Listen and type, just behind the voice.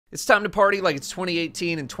It's time to party like it's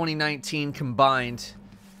 2018 and 2019 combined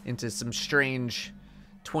into some strange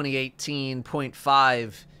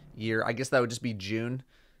 2018.5 year. I guess that would just be June.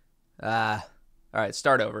 Alright,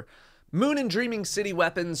 start over. Moon and Dreaming City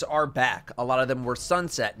weapons are back. A lot of them were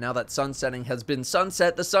sunset. Now that sunsetting has been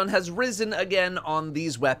sunset, the sun has risen again on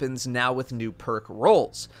these weapons, now with new perk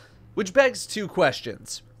rolls. Which begs two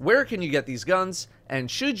questions. Where can you get these guns,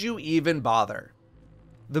 and should you even bother?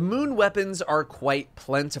 The moon weapons are quite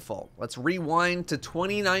plentiful. Let's rewind to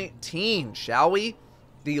 2019, shall we?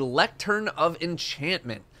 The Lectern of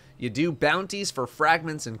Enchantment. You do bounties for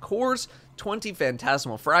fragments and cores. 20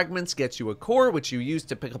 phantasmal fragments gets you a core, which you use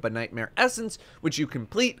to pick up a nightmare essence, which you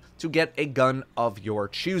complete to get a gun of your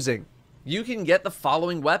choosing. You can get the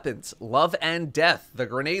following weapons: Love and Death, the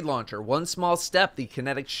Grenade Launcher, One Small Step, the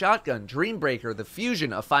Kinetic Shotgun, Dreambreaker, the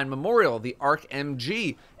Fusion, A Fine Memorial, the Arc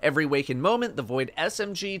MG, Every Waking Moment, the Void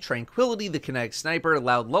SMG, Tranquility, the Kinetic Sniper,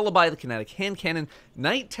 Loud Lullaby, the Kinetic Hand Cannon,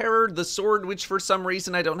 Night Terror, the Sword, which for some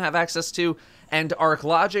reason I don't have access to, and Arc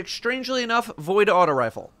Logic, strangely enough, Void Auto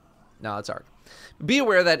Rifle. No, it's Arc. Be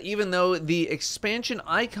aware that even though the expansion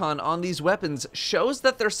icon on these weapons shows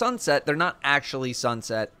that they're sunset, they're not actually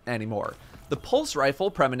sunset anymore. The Pulse Rifle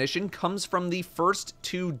Premonition comes from the first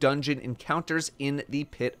two dungeon encounters in the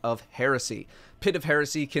Pit of Heresy. Pit of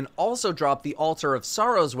Heresy can also drop the Altar of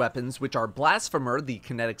Sorrows weapons, which are Blasphemer, the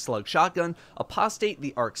Kinetic Slug Shotgun, Apostate,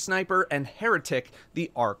 the Arc Sniper, and Heretic, the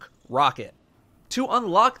Arc Rocket. To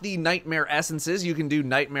unlock the Nightmare Essences, you can do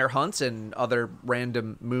Nightmare Hunts and other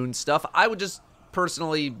random moon stuff. I would just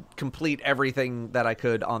personally complete everything that I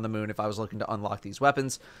could on the moon if I was looking to unlock these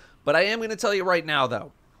weapons. But I am going to tell you right now,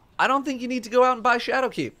 though, I don't think you need to go out and buy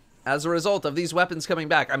Shadowkeep as a result of these weapons coming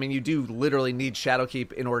back. I mean, you do literally need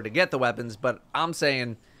Shadowkeep in order to get the weapons, but I'm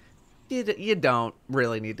saying you don't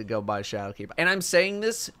really need to go buy Shadowkeep. And I'm saying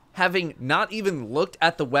this having not even looked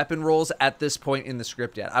at the weapon rolls at this point in the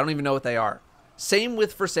script yet. I don't even know what they are. Same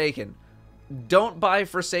with Forsaken. Don't buy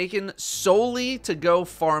Forsaken solely to go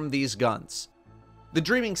farm these guns. The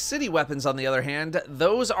Dreaming City weapons, on the other hand,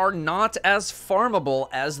 those are not as farmable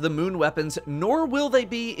as the moon weapons, nor will they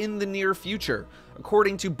be in the near future.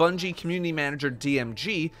 According to Bungie Community Manager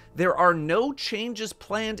DMG, there are no changes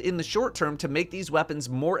planned in the short term to make these weapons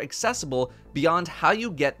more accessible beyond how you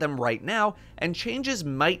get them right now, and changes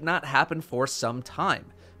might not happen for some time.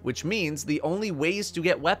 Which means the only ways to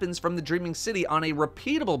get weapons from the Dreaming City on a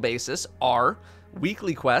repeatable basis are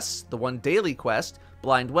weekly quests, the one daily quest,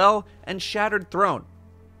 Blind Well, and Shattered Throne.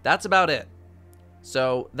 That's about it.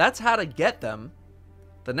 So that's how to get them.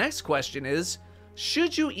 The next question is,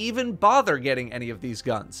 should you even bother getting any of these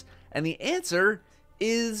guns? And the answer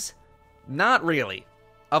is not really.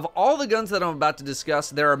 Of all the guns that I'm about to discuss,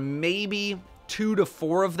 there are maybe 2 to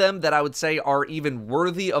 4 of them that I would say are even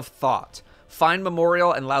worthy of thought. Fine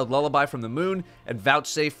Memorial and Loud Lullaby from the Moon, and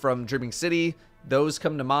Vouchsafe from Dreaming City, those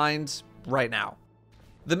come to mind right now.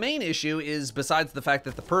 The main issue is, besides the fact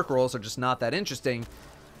that the perk rolls are just not that interesting,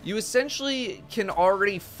 you essentially can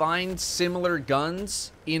already find similar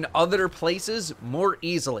guns in other places more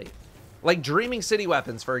easily. Like Dreaming City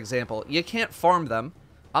weapons, for example, you can't farm them.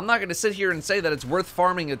 I'm not going to sit here and say that it's worth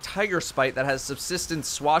farming a Tiger Spite that has Subsistence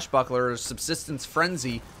Swashbuckler or Subsistence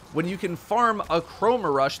Frenzy when you can farm a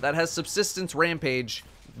Chroma Rush that has Subsistence Rampage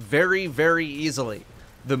very, very easily.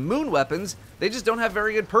 The moon weapons, they just don't have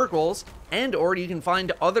very good perk rolls, and or you can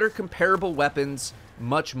find other comparable weapons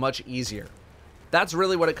much, much easier. That's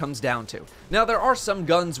really what it comes down to. Now, there are some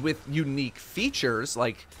guns with unique features,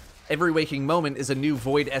 like Every Waking Moment is a new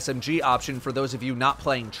Void SMG option for those of you not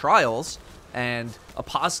playing Trials, and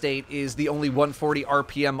Apostate is the only 140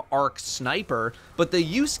 RPM Arc Sniper, but the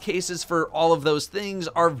use cases for all of those things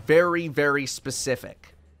are very, very specific.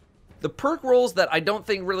 The perk rolls that I don't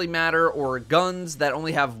think really matter, or guns that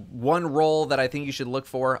only have one roll that I think you should look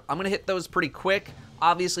for, I'm going to hit those pretty quick.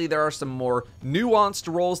 Obviously, there are some more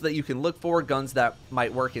nuanced rolls that you can look for, guns that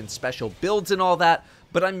might work in special builds and all that,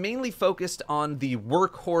 but I'm mainly focused on the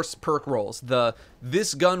workhorse perk rolls, the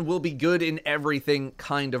this gun will be good in everything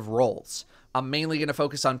kind of rolls. I'm mainly going to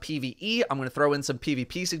focus on PvE. I'm going to throw in some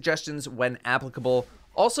PvP suggestions when applicable.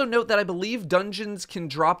 Also note that I believe dungeons can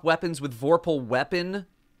drop weapons with Vorpal Weapon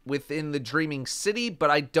within the Dreaming City, but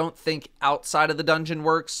I don't think outside of the dungeon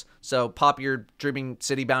works, so pop your Dreaming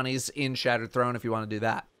City bounties in Shattered Throne if you want to do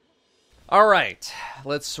that. Alright,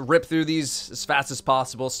 let's rip through these as fast as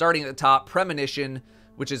possible, starting at the top, Premonition,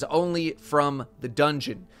 which is only from the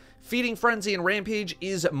dungeon. Feeding Frenzy and Rampage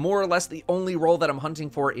is more or less the only role that I'm hunting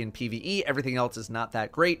for in PvE. Everything else is not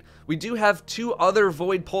that great. We do have 2 other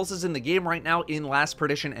Void Pulses in the game right now in Last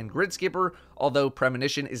Perdition and Grid Skipper, although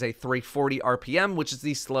Premonition is a 340 RPM, which is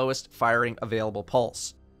the slowest firing available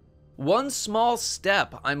pulse. One small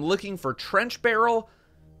step, I'm looking for Trench Barrel,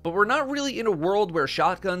 but we're not really in a world where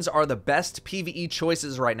shotguns are the best PvE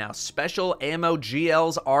choices right now. Special ammo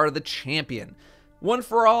GLs are the champion. One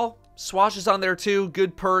for all, Swash is on there too,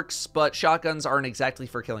 good perks, but shotguns aren't exactly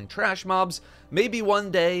for killing trash mobs. Maybe one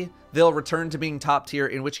day they'll return to being top tier,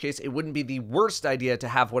 in which case it wouldn't be the worst idea to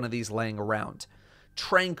have one of these laying around.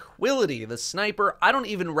 Tranquility, the sniper, I don't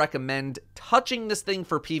even recommend touching this thing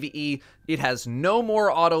for PvE. It has no more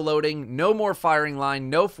auto-loading, no more firing line,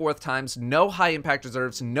 no fourth times, no high impact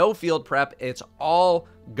reserves, no field prep. It's all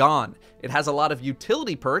gone. It has a lot of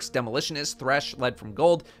utility perks, Demolitionist, Thresh, Lead from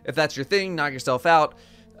Gold. If that's your thing, knock yourself out.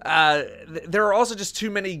 There are also just too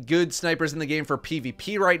many good snipers in the game for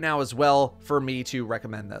PvP right now as well for me to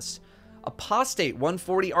recommend this. Apostate,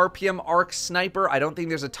 140 RPM arc sniper. I don't think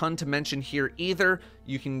there's a ton to mention here either.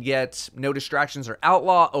 You can get no distractions or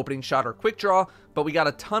outlaw, opening shot or quick draw, but we got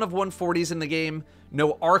a ton of 140s in the game.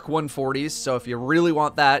 No arc 140s, so if you really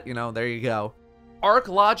want that, you know, there you go. Arc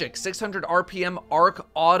Logic, 600 RPM arc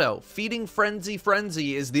auto. Feeding Frenzy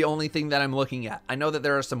is the only thing that I'm looking at. I know that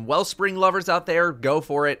there are some Wellspring lovers out there, go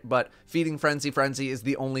for it, but Feeding Frenzy is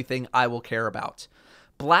the only thing I will care about.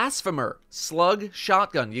 Blasphemer, slug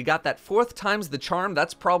shotgun. You got that fourth times the charm.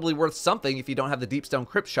 That's probably worth something if you don't have the Deepstone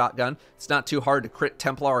Crypt shotgun. It's not too hard to crit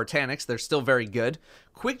Templar or Taniks. They're still very good.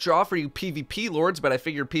 Quick draw for you PvP lords, but I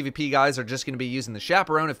figured PvP guys are just going to be using the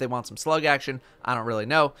Chaperone if they want some slug action. I don't really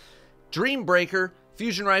know. Dreambreaker,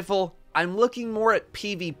 fusion rifle. I'm looking more at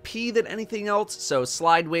PvP than anything else, so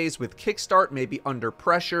slideways with kickstart, maybe under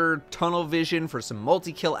pressure, tunnel vision for some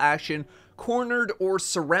multi-kill action, cornered or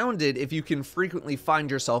surrounded if you can frequently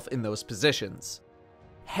find yourself in those positions.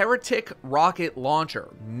 Heretic rocket launcher.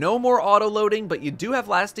 No more auto-loading, but you do have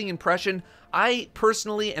lasting impression. I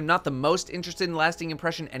personally am not the most interested in lasting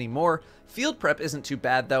impression anymore. Field prep isn't too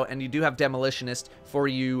bad though, and you do have demolitionist for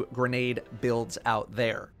you grenade builds out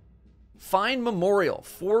there. Fine Memorial,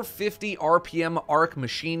 450 RPM arc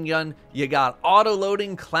machine gun. You got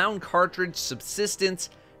auto-loading, clown cartridge,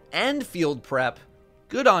 subsistence, and field prep.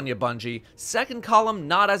 Good on you, Bungie. Second column,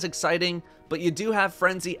 not as exciting, but you do have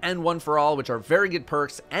Frenzy and One for All, which are very good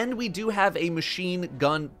perks, and we do have a machine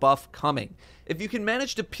gun buff coming. If you can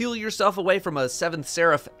manage to peel yourself away from a 7th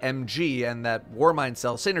Seraph MG and that Warmind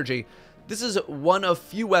Cell synergy, this is one of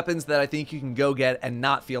few weapons that I think you can go get and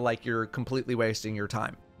not feel like you're completely wasting your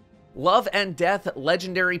time. Love and Death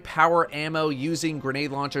legendary power ammo using grenade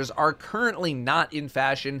launchers are currently not in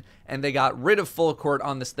fashion, and they got rid of full court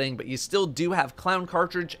on this thing, but you still do have clown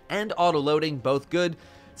cartridge and auto loading, both good.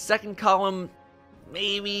 Second column,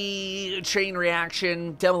 maybe chain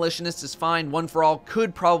reaction. Demolitionist is fine. One for All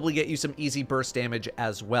could probably get you some easy burst damage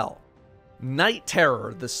as well. Night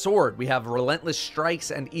Terror, the sword. We have relentless strikes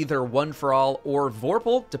and either One for All or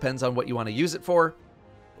Vorpal, depends on what you want to use it for.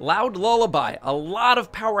 Loud Lullaby, a lot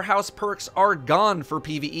of powerhouse perks are gone for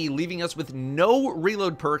PvE, leaving us with no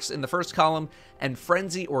reload perks in the first column and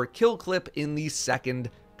Frenzy or Kill Clip in the second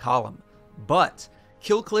column. But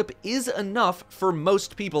Kill Clip is enough for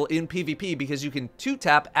most people in PvP because you can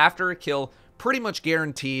 2-tap after a kill, pretty much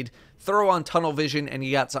guaranteed, throw on Tunnel Vision, and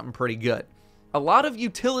you got something pretty good. A lot of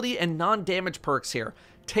utility and non-damage perks here.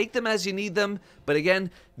 Take them as you need them, but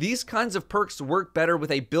again, these kinds of perks work better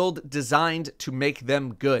with a build designed to make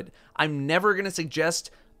them good. I'm never going to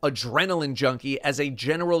suggest Adrenaline Junkie as a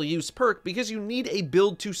general use perk because you need a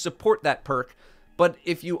build to support that perk, but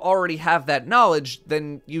if you already have that knowledge,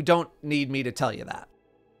 then you don't need me to tell you that.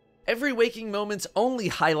 Every Waking Moment's only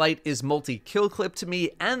highlight is multi-kill clip to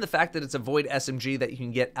me, and the fact that it's a void SMG that you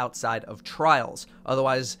can get outside of Trials.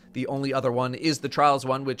 Otherwise, the only other one is the Trials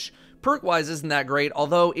one, which perk-wise isn't that great,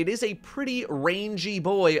 although it is a pretty rangy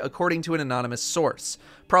boy according to an anonymous source.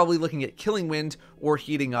 Probably looking at Killing Wind or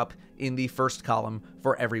Heating Up in the first column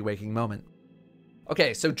for Every Waking Moment.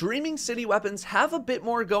 Okay, so Dreaming City weapons have a bit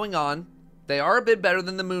more going on. They are a bit better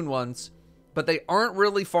than the Moon ones, but they aren't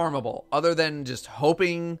really farmable, other than just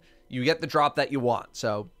hoping you get the drop that you want,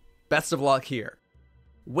 so best of luck here.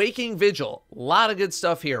 Waking Vigil, a lot of good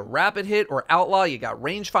stuff here. Rapid Hit or Outlaw, you got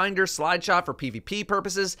Rangefinder, Slide Shot for PvP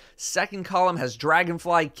purposes. Second column has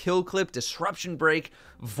Dragonfly, Kill Clip, Disruption Break,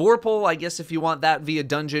 Vorpal, I guess if you want that via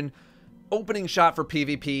dungeon. Opening Shot for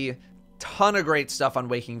PvP, ton of great stuff on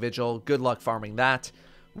Waking Vigil, good luck farming that.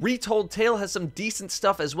 Retold Tale has some decent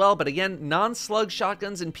stuff as well, but again, non-slug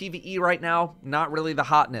shotguns in PvE right now, not really the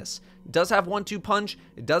hotness. It does have 1-2 punch,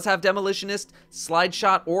 it does have Demolitionist, Slide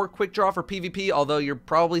Shot, or Quick Draw for PvP, although you're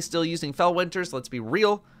probably still using Fellwinters, let's be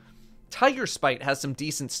real. Tiger Spite has some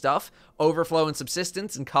decent stuff, Overflow and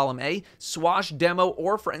Subsistence in column A, Swash, Demo,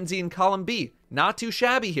 or Frenzy in column B. Not too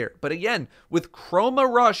shabby here, but again, with Chroma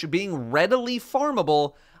Rush being readily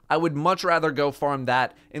farmable, I would much rather go farm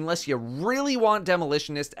that unless you really want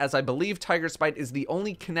Demolitionist, as I believe Tiger Spite is the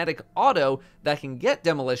only kinetic auto that can get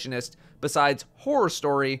Demolitionist besides Horror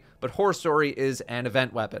Story, but Horror Story is an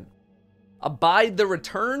event weapon. Abide the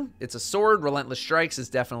Return, it's a sword. Relentless Strikes is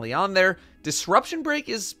definitely on there. Disruption Break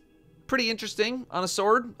is pretty interesting on a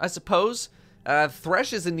sword, I suppose.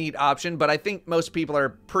 Thresh is a neat option, but I think most people are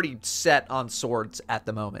pretty set on swords at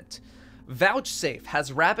the moment. Vouchsafe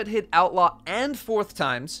has Rapid Hit Outlaw and 4th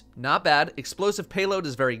times, not bad. Explosive Payload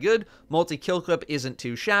is very good. Multi-Kill Clip isn't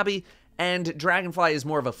too shabby. And Dragonfly is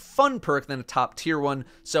more of a fun perk than a top tier one,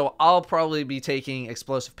 so I'll probably be taking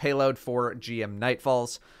Explosive Payload for GM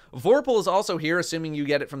Nightfalls. Vorpal is also here, assuming you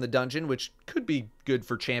get it from the dungeon, which could be good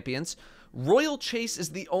for champions. Royal Chase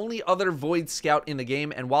is the only other Void Scout in the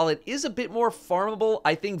game, and while it is a bit more farmable,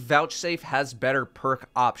 I think Vouchsafe has better perk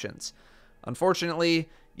options. Unfortunately,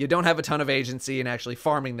 you don't have a ton of agency in actually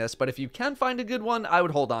farming this, but if you can find a good one, I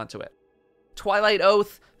would hold on to it. Twilight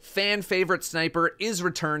Oath, fan favorite sniper, is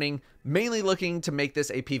returning, mainly looking to make this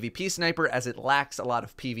a PvP sniper as it lacks a lot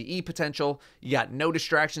of PvE potential. You got no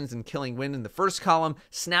distractions and killing wind in the first column,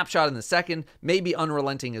 snapshot in the second, maybe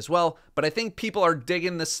unrelenting as well, but I think people are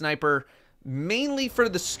digging the sniper mainly for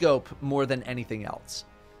the scope more than anything else.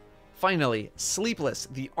 Finally, Sleepless,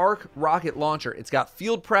 the Arc rocket launcher. It's got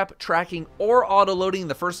field prep, tracking, or auto-loading in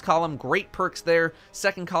the first column. Great perks there.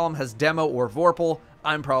 Second column has Demo or Vorpal.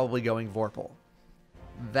 I'm probably going Vorpal.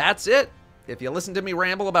 That's it. If you listen to me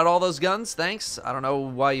ramble about all those guns, thanks. I don't know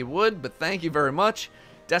why you would, but thank you very much.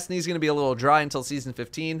 Destiny's going to be a little dry until Season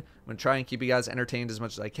 15. I'm going to try and keep you guys entertained as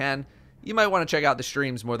much as I can. You might want to check out the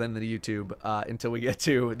streams more than the YouTube until we get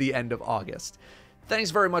to the end of August. Thanks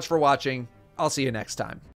very much for watching. I'll see you next time.